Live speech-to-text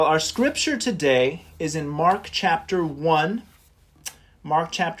Our scripture today is in Mark chapter 1. Mark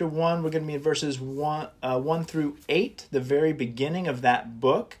chapter 1, we're going to be in verses 1 through 8, the very beginning of that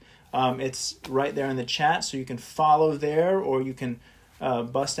book. It's right there in the chat, so you can follow there, or you can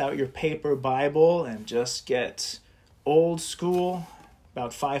bust out your paper Bible and just get old school,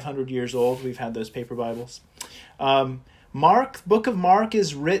 about 500 years old. We've had those paper Bibles. Book of Mark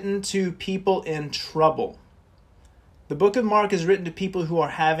is written to people in trouble. The book of Mark is written to people who are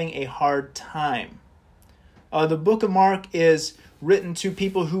having a hard time. The book of Mark is written to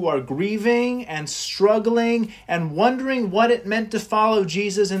people who are grieving and struggling and wondering what it meant to follow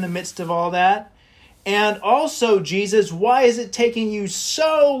Jesus in the midst of all that. And also, Jesus, why is it taking you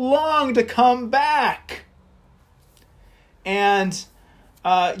so long to come back? And,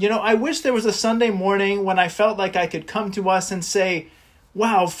 I wish there was a Sunday morning when I felt like I could come to us and say,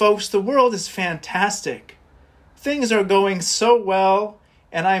 wow, folks, the world is fantastic. Things are going so well,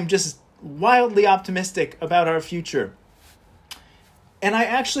 and I'm just wildly optimistic about our future. And I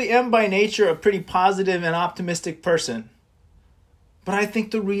actually am by nature a pretty positive and optimistic person. But I think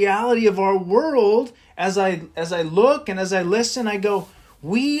the reality of our world, as I look and as I listen, I go,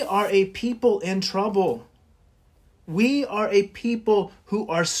 we are a people in trouble. We are a people who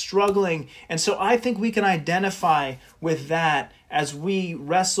are struggling. And so I think we can identify with that as we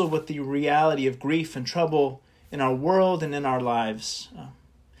wrestle with the reality of grief and trouble in our world and in our lives.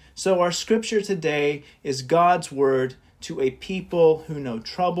 So our scripture today is God's word to a people who know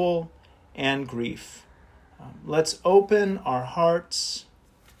trouble and grief. Let's open our hearts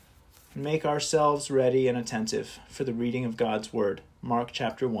and make ourselves ready and attentive for the reading of God's word. Mark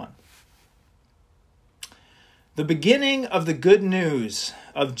chapter 1. The beginning of the good news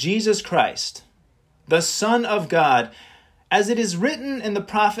of Jesus Christ, the Son of God, as it is written in the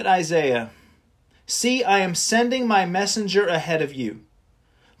prophet Isaiah, "See, I am sending my messenger ahead of you,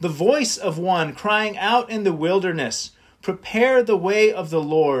 the voice of one crying out in the wilderness, prepare the way of the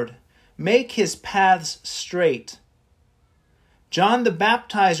Lord, make his paths straight." John the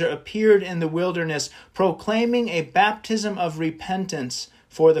Baptizer appeared in the wilderness, proclaiming a baptism of repentance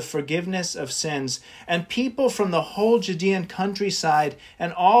for the forgiveness of sins. And people from the whole Judean countryside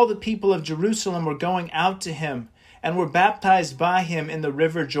and all the people of Jerusalem were going out to him and were baptized by him in the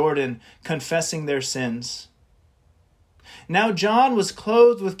river Jordan, confessing their sins. Now John was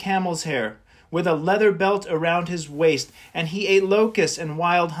clothed with camel's hair, with a leather belt around his waist, and he ate locusts and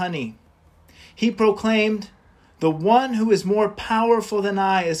wild honey. He proclaimed, "The one who is more powerful than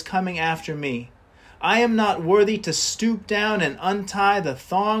I is coming after me. I am not worthy to stoop down and untie the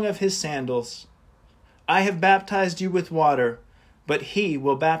thong of his sandals. I have baptized you with water, but he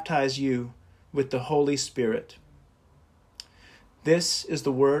will baptize you with the Holy Spirit." This is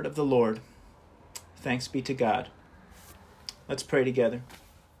the word of the Lord. Thanks be to God. Let's pray together.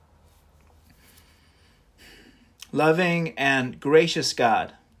 Loving and gracious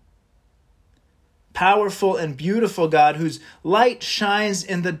God, powerful and beautiful God, whose light shines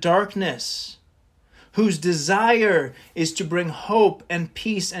in the darkness, whose desire is to bring hope and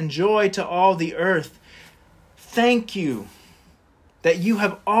peace and joy to all the earth. Thank you that you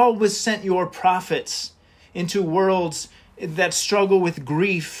have always sent your prophets into worlds that struggle with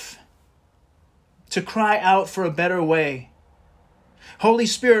grief to cry out for a better way. Holy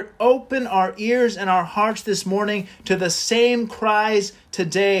Spirit, open our ears and our hearts this morning to the same cries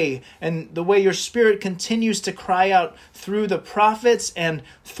today, and the way your Spirit continues to cry out through the prophets and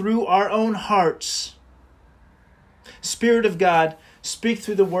through our own hearts. Spirit of God, speak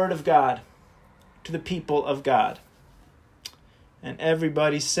through the word of God to the people of God. And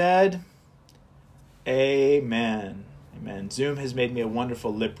everybody said, amen. Amen. Zoom has made me a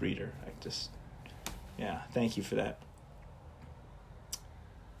wonderful lip reader. Thank you for that.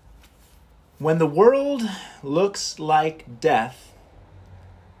 When the world looks like death,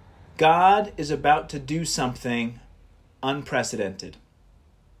 God is about to do something unprecedented.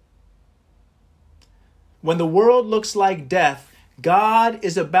 When the world looks like death, God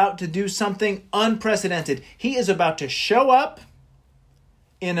is about to do something unprecedented. He is about to show up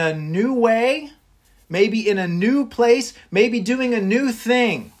in a new way, maybe in a new place, maybe doing a new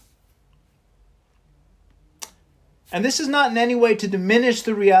thing. And this is not in any way to diminish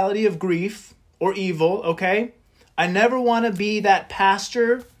the reality of grief or evil, okay? I never want to be that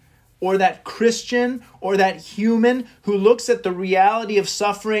pastor or that Christian or that human who looks at the reality of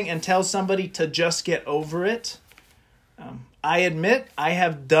suffering and tells somebody to just get over it. I admit I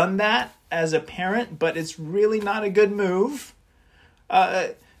have done that as a parent, but it's really not a good move.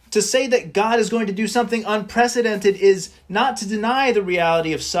 To say that God is going to do something unprecedented is not to deny the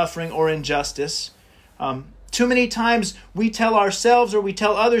reality of suffering or injustice. Too many times we tell ourselves or we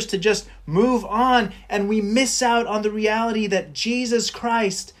tell others to just move on, and we miss out on the reality that Jesus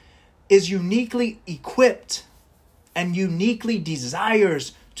Christ is uniquely equipped and uniquely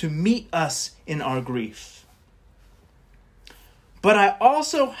desires to meet us in our grief. But I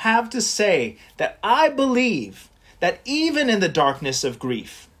also have to say that I believe that even in the darkness of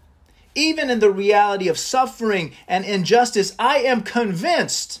grief, even in the reality of suffering and injustice, I am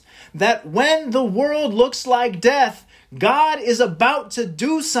convinced that when the world looks like death, God is about to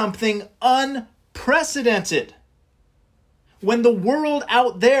do something unprecedented. When the world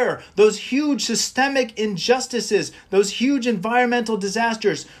out there, those huge systemic injustices, those huge environmental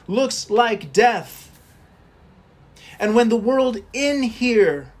disasters, looks like death. And when the world in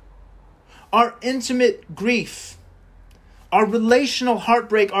here, our intimate grief, our relational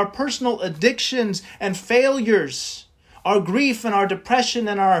heartbreak, our personal addictions and failures, our grief and our depression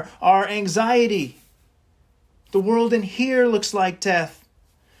and our anxiety, the world in here looks like death.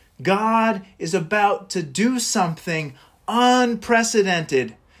 God is about to do something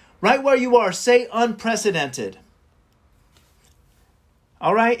unprecedented. Right where you are, say unprecedented.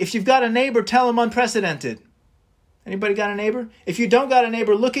 All right? If you've got a neighbor, tell him unprecedented. Anybody got a neighbor? If you don't got a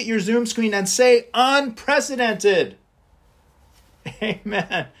neighbor, look at your Zoom screen and say unprecedented.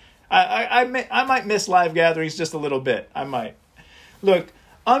 Amen. I might miss live gatherings just a little bit. I might. Look,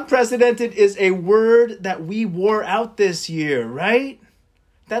 unprecedented is a word that we wore out this year, right?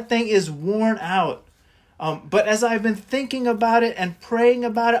 That thing is worn out. But as I've been thinking about it and praying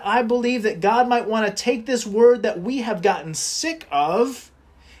about it, I believe that God might want to take this word that we have gotten sick of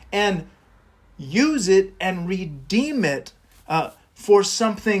and use it and redeem it for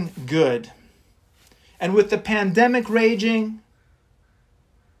something good. And with the pandemic raging,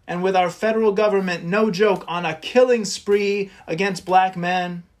 and with our federal government, no joke, on a killing spree against black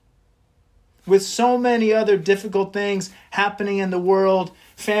men, with so many other difficult things happening in the world,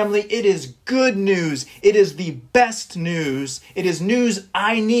 family, it is good news. It is the best news. It is news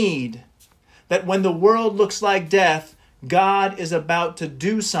I need, that when the world looks like death, God is about to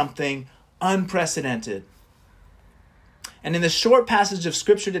do something unprecedented. And in the short passage of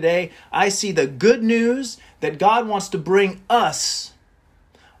Scripture today, I see the good news that God wants to bring us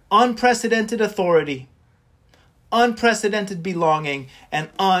unprecedented authority, unprecedented belonging, and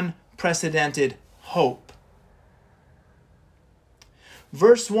unprecedented hope.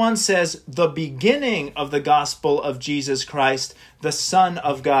 Verse 1 says, the beginning of the gospel of Jesus Christ, the Son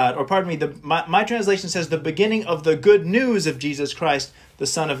of God. Or pardon me, my translation says the beginning of the good news of Jesus Christ, the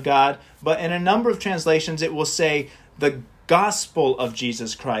Son of God. But in a number of translations, it will say the gospel of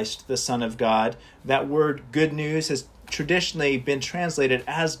Jesus Christ, the Son of God. That word good news has traditionally been translated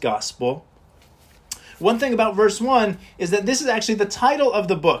as gospel. One thing about verse 1 is that this is actually the title of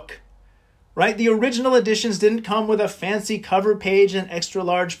the book, right? The original editions didn't come with a fancy cover page and extra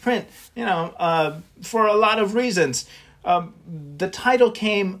large print, for a lot of reasons. The title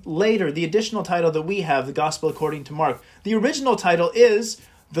came later, the additional title that we have, the Gospel according to Mark. The original title is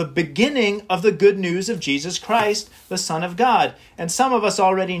the beginning of the good news of Jesus Christ, the Son of God. And some of us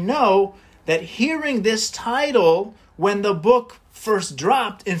already know that hearing this title when the book first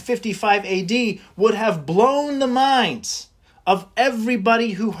dropped in 55 AD would have blown the minds of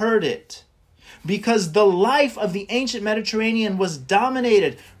everybody who heard it, because the life of the ancient Mediterranean was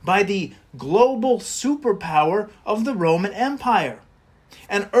dominated by the global superpower of the Roman Empire.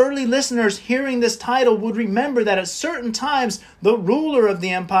 And early listeners hearing this title would remember that at certain times the ruler of the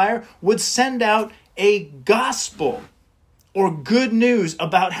empire would send out a gospel or good news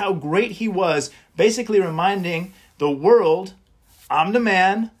about how great he was, basically reminding the world, I'm the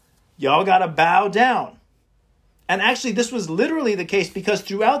man, y'all gotta bow down. And actually, this was literally the case because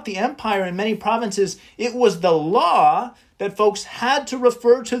throughout the empire in many provinces, it was the law that folks had to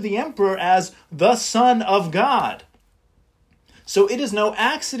refer to the emperor as the Son of God. So it is no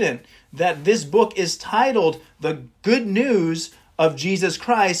accident that this book is titled The Good News of Jesus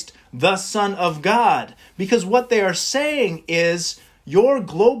Christ, the Son of God. Because what they are saying is your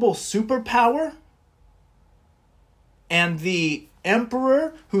global superpower and the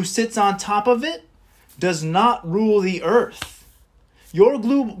emperor who sits on top of it does not rule the earth. Your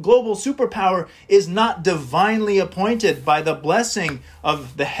global superpower is not divinely appointed by the blessing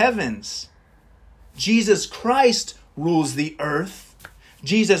of the heavens. Jesus Christ rules the earth.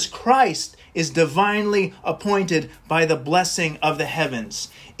 Jesus Christ is divinely appointed by the blessing of the heavens.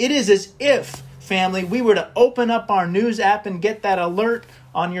 It is as if, family, we were to open up our news app and get that alert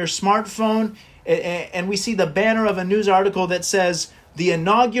on your smartphone, and we see the banner of a news article that says, the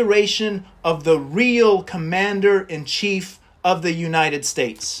inauguration of the real commander-in-chief of the United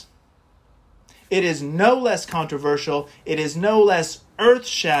States. it is no less controversial, it is no less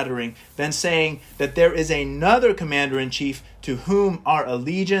earth-shattering than saying that there is another commander-in-chief to whom our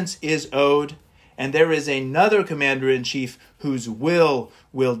allegiance is owed, and there is another commander-in-chief whose will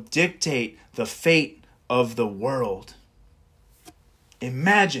dictate the fate of the world.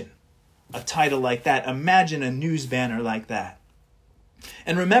 Imagine a title like that. Imagine a news banner like that.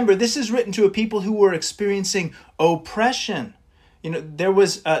 And remember, this is written to a people who were experiencing oppression. There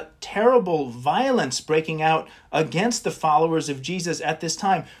was a terrible violence breaking out against the followers of Jesus at this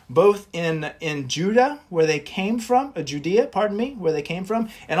time, both in Judea, where they came from, where they came from,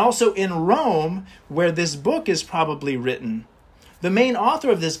 and also in Rome, where this book is probably written. The main author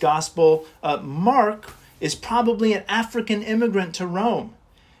of this gospel, Mark, is probably an African immigrant to Rome.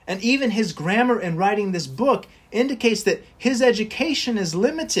 And even his grammar in writing this book indicates that his education is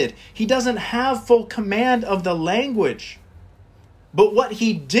limited. He doesn't have full command of the language. But what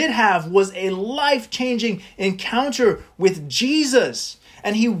he did have was a life-changing encounter with Jesus.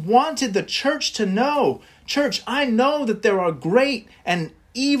 And he wanted the church to know, church, I know that there are great and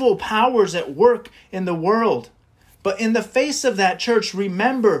evil powers at work in the world. But in the face of that, church,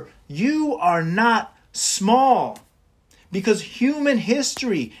 remember, you are not small. Because human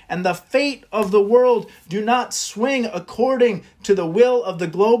history and the fate of the world do not swing according to the will of the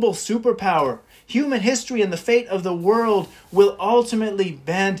global superpower. Human history and the fate of the world will ultimately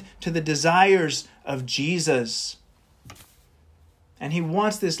bend to the desires of Jesus. And he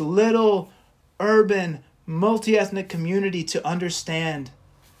wants this little urban, multi-ethnic community to understand,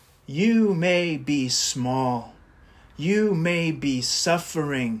 you may be small, you may be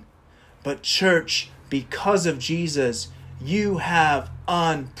suffering, but church, because of Jesus, you have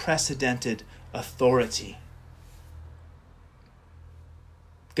unprecedented authority.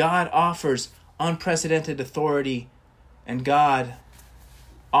 God offers unprecedented authority, and God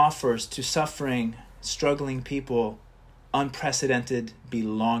offers to suffering, struggling people unprecedented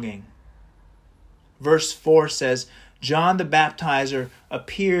belonging. Verse 4 says, John the Baptizer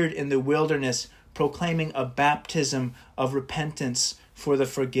appeared in the wilderness proclaiming a baptism of repentance for the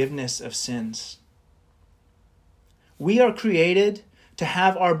forgiveness of sins. We are created to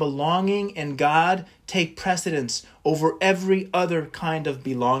have our belonging in God take precedence over every other kind of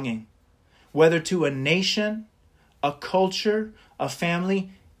belonging, whether to a nation, a culture, a family,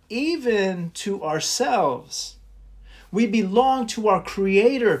 even to ourselves. We belong to our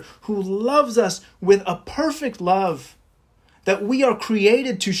Creator who loves us with a perfect love that we are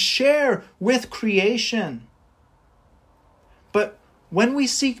created to share with creation. But when we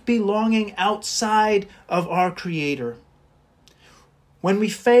seek belonging outside of our Creator, when we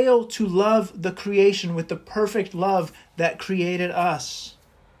fail to love the creation with the perfect love that created us,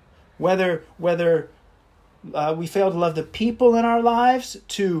 whether we fail to love the people in our lives,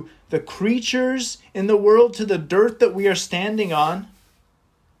 to the creatures in the world, to the dirt that we are standing on,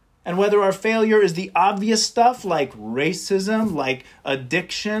 and whether our failure is the obvious stuff like racism, like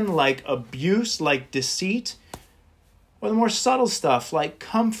addiction, like abuse, like deceit, or the more subtle stuff like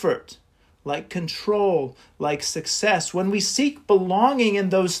comfort, like control, like success. When we seek belonging in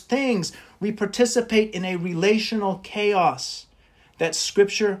those things, we participate in a relational chaos that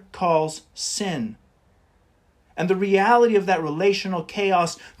Scripture calls sin. And the reality of that relational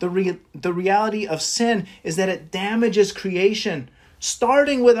chaos, the reality of sin, is that it damages creation,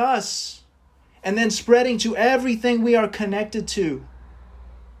 starting with us and then spreading to everything we are connected to.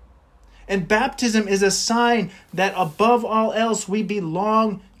 And baptism is a sign that above all else we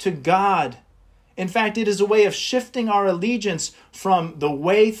belong to God. In fact, it is a way of shifting our allegiance from the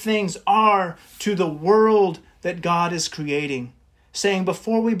way things are to the world that God is creating, saying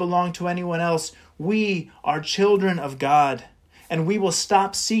before we belong to anyone else, we are children of God, and we will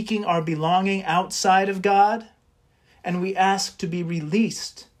stop seeking our belonging outside of God, and we ask to be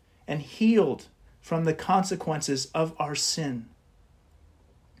released and healed from the consequences of our sin.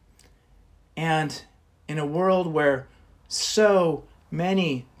 And in a world where so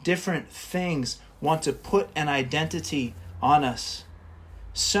many different things want to put an identity on us,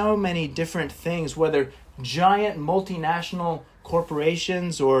 so many different things, whether giant multinational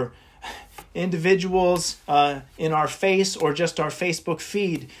corporations or individuals in our face or just our Facebook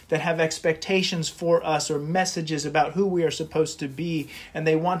feed that have expectations for us or messages about who we are supposed to be, and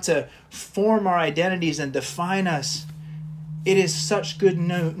they want to form our identities and define us. It is such good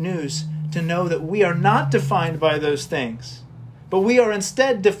news to know that we are not defined by those things, but we are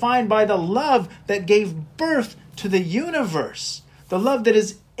instead defined by the love that gave birth to the universe, the love that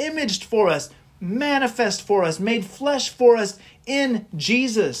is imaged for us, manifest for us, made flesh for us in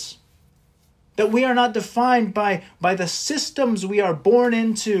Jesus. That we are not defined by the systems we are born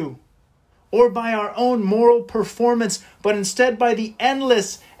into, or by our own moral performance, but instead by the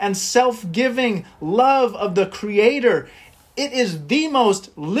endless and self-giving love of the Creator. It is the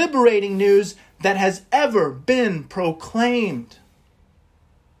most liberating news that has ever been proclaimed.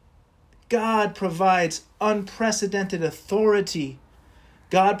 God provides unprecedented authority.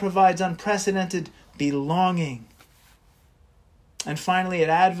 God provides unprecedented belonging. And finally, at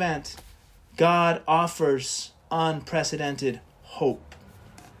Advent, God offers unprecedented hope.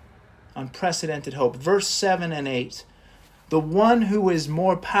 Unprecedented hope. Verse 7 and 8. The one who is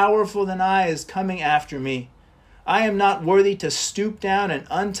more powerful than I is coming after me. I am not worthy to stoop down and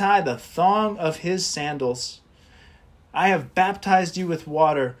untie the thong of his sandals. I have baptized you with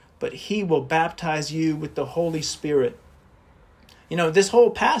water, but he will baptize you with the Holy Spirit. You know, this whole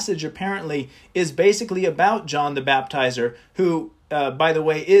passage apparently is basically about John the Baptizer, who, by the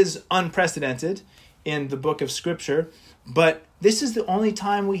way, is unprecedented in the book of Scripture. But this is the only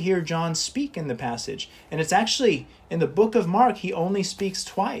time we hear John speak in the passage. And it's actually in the book of Mark, he only speaks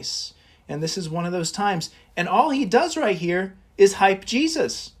twice. And this is one of those times. And all he does right here is hype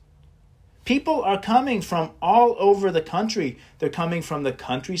Jesus. People are coming from all over the country. They're coming from the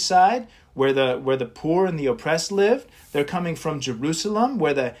countryside where the poor and the oppressed lived. They're coming from Jerusalem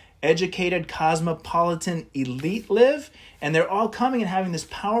where the educated cosmopolitan elite live. And they're all coming and having this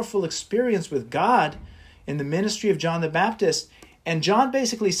powerful experience with God in the ministry of John the Baptist. And John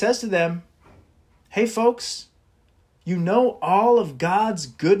basically says to them, hey folks, you know all of God's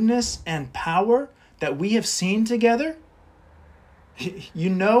goodness and power that we have seen together? You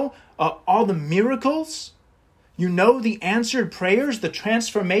know all the miracles? You know the answered prayers, the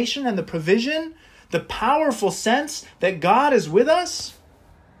transformation and the provision, the powerful sense that God is with us?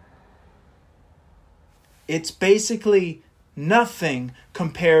 It's basically nothing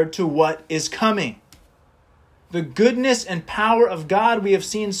compared to what is coming. The goodness and power of God we have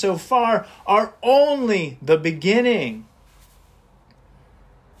seen so far are only the beginning.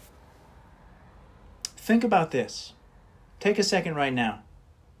 Think about this. Take a second right now.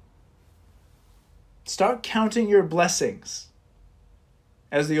 Start counting your blessings.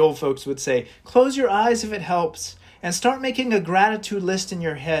 As the old folks would say, close your eyes if it helps, and start making a gratitude list in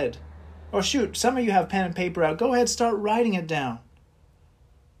your head. Or shoot, some of you have pen and paper out. Go ahead, start writing it down.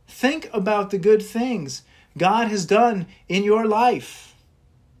 Think about the good things God has done in your life.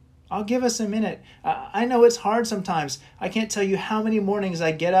 I'll give us a minute. I know it's hard sometimes. I can't tell you how many mornings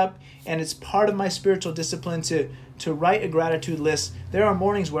I get up and it's part of my spiritual discipline to write a gratitude list. There are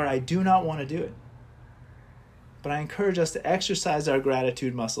mornings where I do not want to do it. But I encourage us to exercise our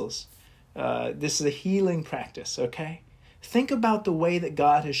gratitude muscles. This is a healing practice, okay? Think about the way that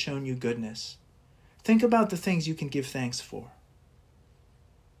God has shown you goodness. Think about the things you can give thanks for.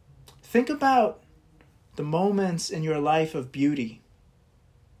 Think about the moments in your life of beauty.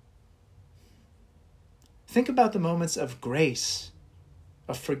 Think about the moments of grace,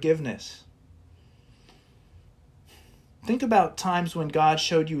 of forgiveness. Think about times when God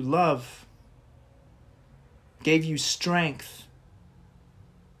showed you love, gave you strength,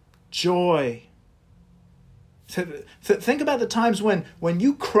 joy. Think about the times when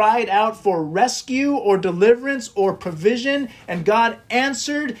you cried out for rescue or deliverance or provision and God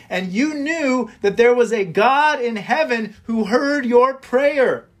answered and you knew that there was a God in heaven who heard your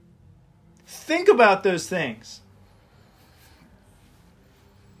prayer. Think about those things.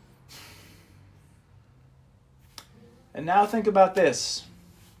 And now think about this.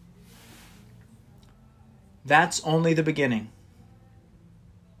 That's only the beginning.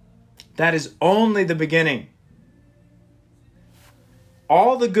 That is only the beginning.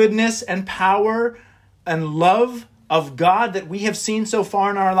 All the goodness and power and love of God that we have seen so far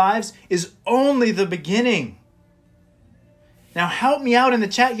in our lives is only the beginning. Now help me out in the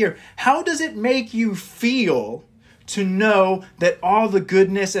chat here. How does it make you feel to know that all the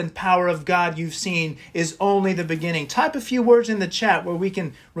goodness and power of God you've seen is only the beginning? Type a few words in the chat where we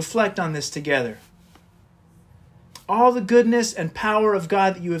can reflect on this together. All the goodness and power of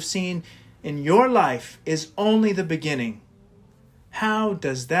God that you have seen in your life is only the beginning. How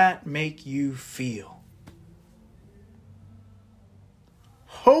does that make you feel?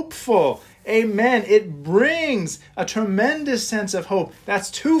 Hopeful. Amen. It brings a tremendous sense of hope. That's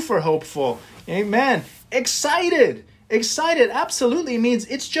 2 for hopeful. Amen. Excited. Excited absolutely means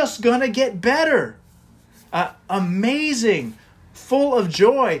it's just going to get better. Amazing. Full of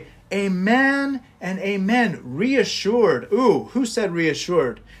joy. Amen and amen. Reassured. Ooh, who said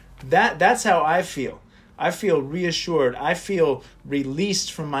reassured? That's how I feel. I feel reassured. I feel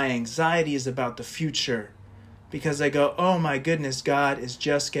released from my anxieties about the future because I go, oh my goodness, God is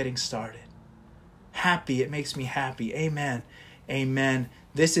just getting started. Happy. It makes me happy. Amen. Amen.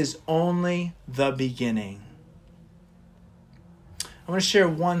 This is only the beginning. I want to share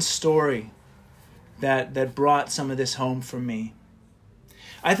one story that brought some of this home for me.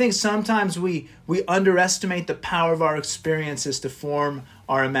 I think sometimes we underestimate the power of our experiences to form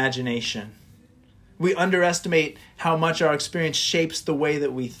our imagination. We underestimate how much our experience shapes the way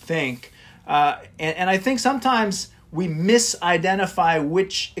that we think. And I think sometimes we misidentify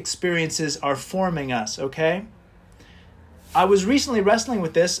which experiences are forming us, okay? I was recently wrestling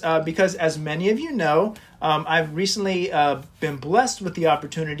with this because, as many of you know, I've recently been blessed with the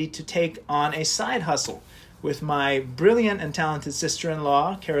opportunity to take on a side hustle with my brilliant and talented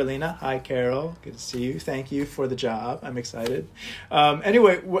sister-in-law, Carolina. Hi, Carol. Good to see you. Thank you for the job. I'm excited.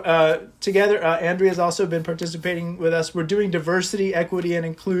 Together, Andrea has also been participating with us. We're doing diversity, equity, and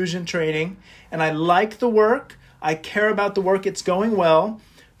inclusion training, and I like the work. I care about the work. It's going well.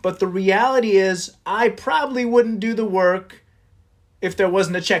 But the reality is, I probably wouldn't do the work if there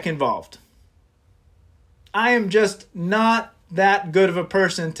wasn't a check involved. I am just not that good of a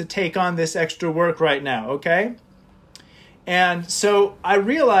person to take on this extra work right now, okay? And so I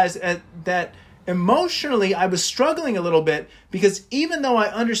realized that emotionally I was struggling a little bit, because even though I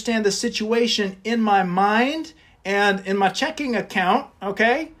understand the situation in my mind and in my checking account,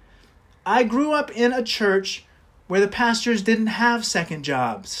 okay, I grew up in a church where the pastors didn't have second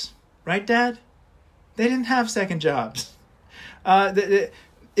jobs. Right, Dad? They didn't have second jobs. It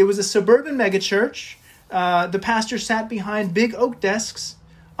was a suburban megachurch. The pastor sat behind big oak desks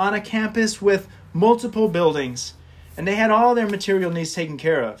on a campus with multiple buildings, and they had all their material needs taken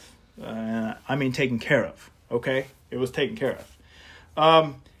care of. Taken care of, okay? It was taken care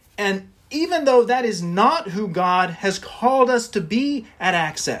of. And even though that is not who God has called us to be at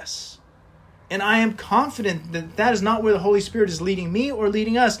Access, and I am confident that that is not where the Holy Spirit is leading me or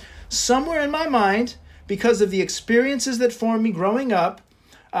leading us, somewhere in my mind, because of the experiences that formed me growing up,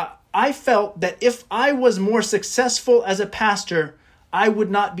 I felt that if I was more successful as a pastor, I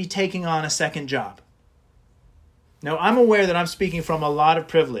would not be taking on a second job. Now, I'm aware that I'm speaking from a lot of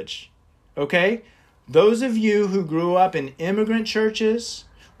privilege, okay? Those of you who grew up in immigrant churches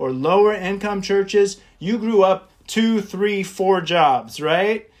or lower income churches, you grew up 2, 3, 4 jobs,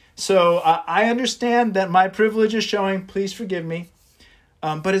 right? So I understand that my privilege is showing. Please forgive me.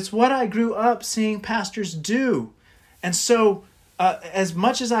 But it's what I grew up seeing pastors do. And so as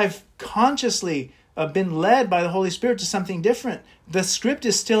much as I've consciously been led by the Holy Spirit to something different, the script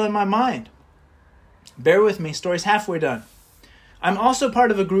is still in my mind. Bear with me, story's halfway done. I'm also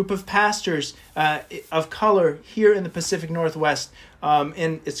part of a group of pastors of color here in the Pacific Northwest.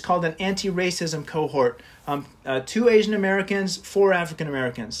 It's called an anti-racism cohort. 2 Asian Americans, 4 African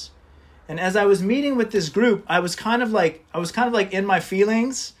Americans. And as I was meeting with this group, I was kind of like in my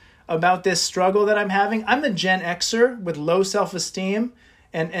feelings about this struggle that I'm having. I'm a Gen Xer with low self-esteem.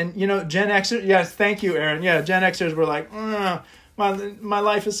 And you know, Gen Xers, yes, thank you, Aaron. Yeah, Gen Xers were like, my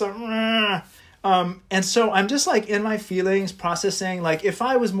life is so, and so I'm just like in my feelings processing, like if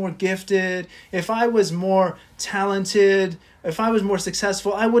I was more gifted, if I was more talented, if I was more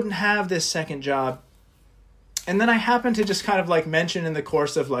successful, I wouldn't have this second job. And then I happened to just kind of like mention in the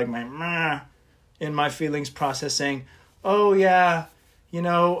course of like in my feelings processing, oh yeah, you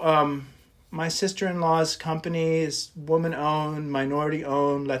know, my sister-in-law's company is woman-owned,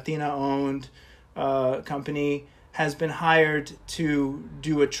 minority-owned, Latina-owned company, has been hired to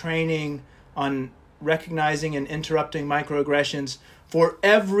do a training on recognizing and interrupting microaggressions for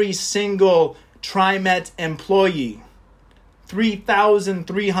every single TriMet employee.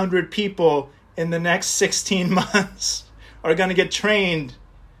 3,300 people in the next 16 months are going to get trained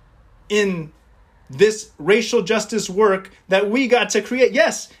in this racial justice work that we got to create.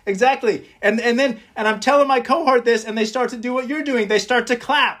 Yes, exactly. And I'm telling my cohort this, and they start to do what you're doing. They start to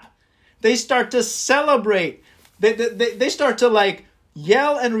clap. They start to celebrate. They start to like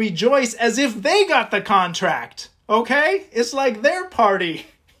yell and rejoice as if they got the contract. Okay? It's like their party.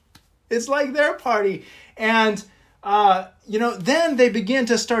 It's like their party. And, then they begin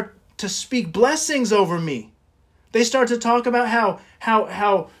to start to speak blessings over me. They start to talk about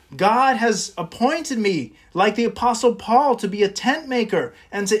how God has appointed me, like the Apostle Paul, to be a tent maker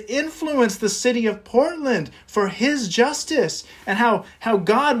and to influence the city of Portland for his justice, and how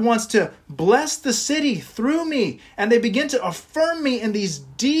God wants to bless the city through me. And they begin to affirm me in these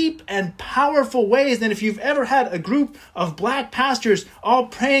deep and powerful ways. And if you've ever had a group of black pastors all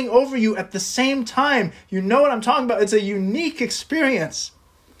praying over you at the same time, you know what I'm talking about. It's a unique experience.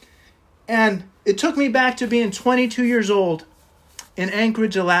 And it took me back to being 22 years old in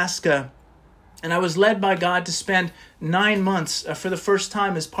Anchorage, Alaska, and I was led by God to spend 9 months for the first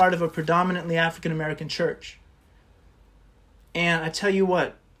time as part of a predominantly African American church. And I tell you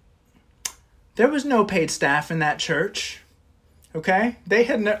what, there was no paid staff in that church. Okay?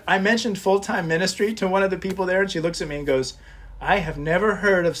 I mentioned full-time ministry to one of the people there, and she looks at me and goes, I have never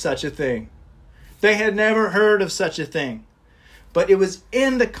heard of such a thing. They had never heard of such a thing. But it was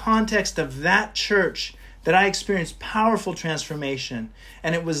in the context of that church that I experienced powerful transformation.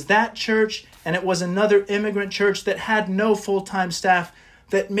 And it was that church, and it was another immigrant church that had no full-time staff,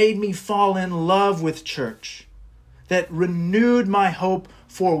 that made me fall in love with church, that renewed my hope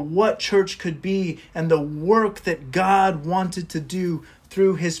for what church could be and the work that God wanted to do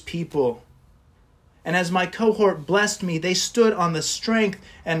through his people. And as my cohort blessed me, they stood on the strength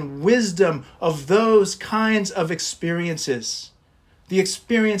and wisdom of those kinds of experiences. The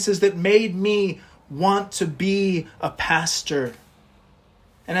experiences that made me want to be a pastor.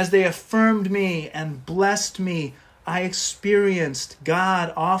 And as they affirmed me and blessed me, I experienced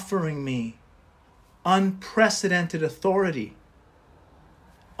God offering me unprecedented authority,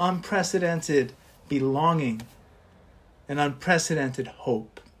 unprecedented belonging, and unprecedented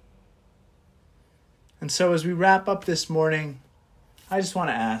hope. And so as we wrap up this morning, I just want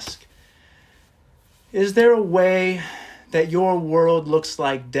to ask, is there a way that your world looks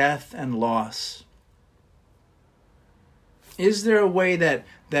like death and loss? Is there a way that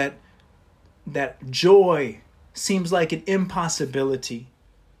joy seems like an impossibility?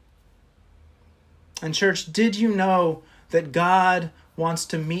 And church, did you know that God wants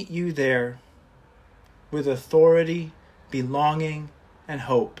to meet you there with authority, belonging, and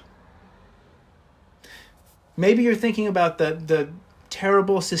hope? Maybe you're thinking about the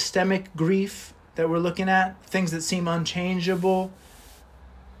terrible systemic grief that we're looking at, things that seem unchangeable.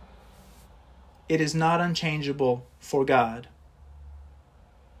 It is not unchangeable for God.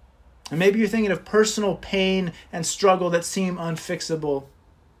 And maybe you're thinking of personal pain and struggle that seem unfixable.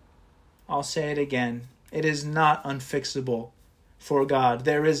 I'll say it again. It is not unfixable for God.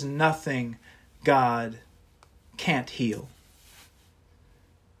 There is nothing God can't heal.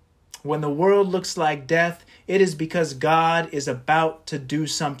 When the world looks like death, it is because God is about to do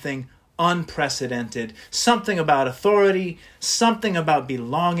something unprecedented. Something about authority, something about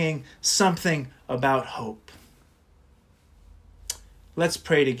belonging, something about hope. Let's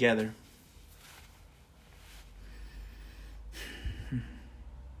pray together.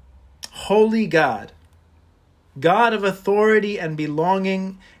 Holy God, God of authority and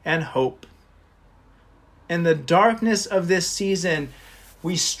belonging and hope, in the darkness of this season,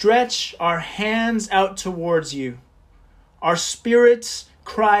 we stretch our hands out towards you. Our spirits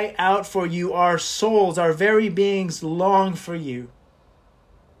cry out for you. Our souls, our very beings long for you.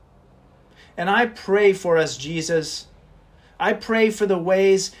 And I pray for us, Jesus. I pray for the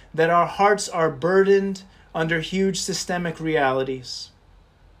ways that our hearts are burdened under huge systemic realities.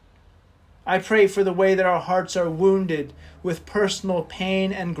 I pray for the way that our hearts are wounded with personal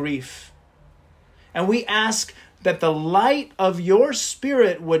pain and grief. And we ask that the light of your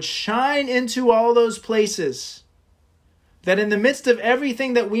Spirit would shine into all those places. That in the midst of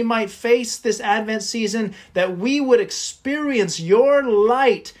everything that we might face this Advent season, that we would experience your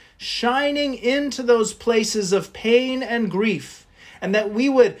light shining into those places of pain and grief. And that we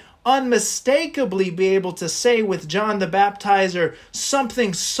would unmistakably be able to say with John the Baptizer,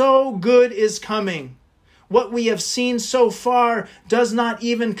 something so good is coming. What we have seen so far does not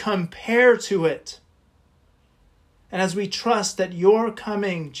even compare to it. And as we trust that your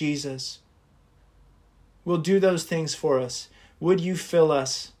coming, Jesus, will do those things for us, would you fill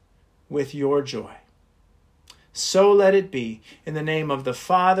us with your joy? So let it be, in the name of the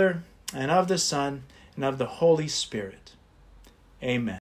Father, and of the Son, and of the Holy Spirit. Amen.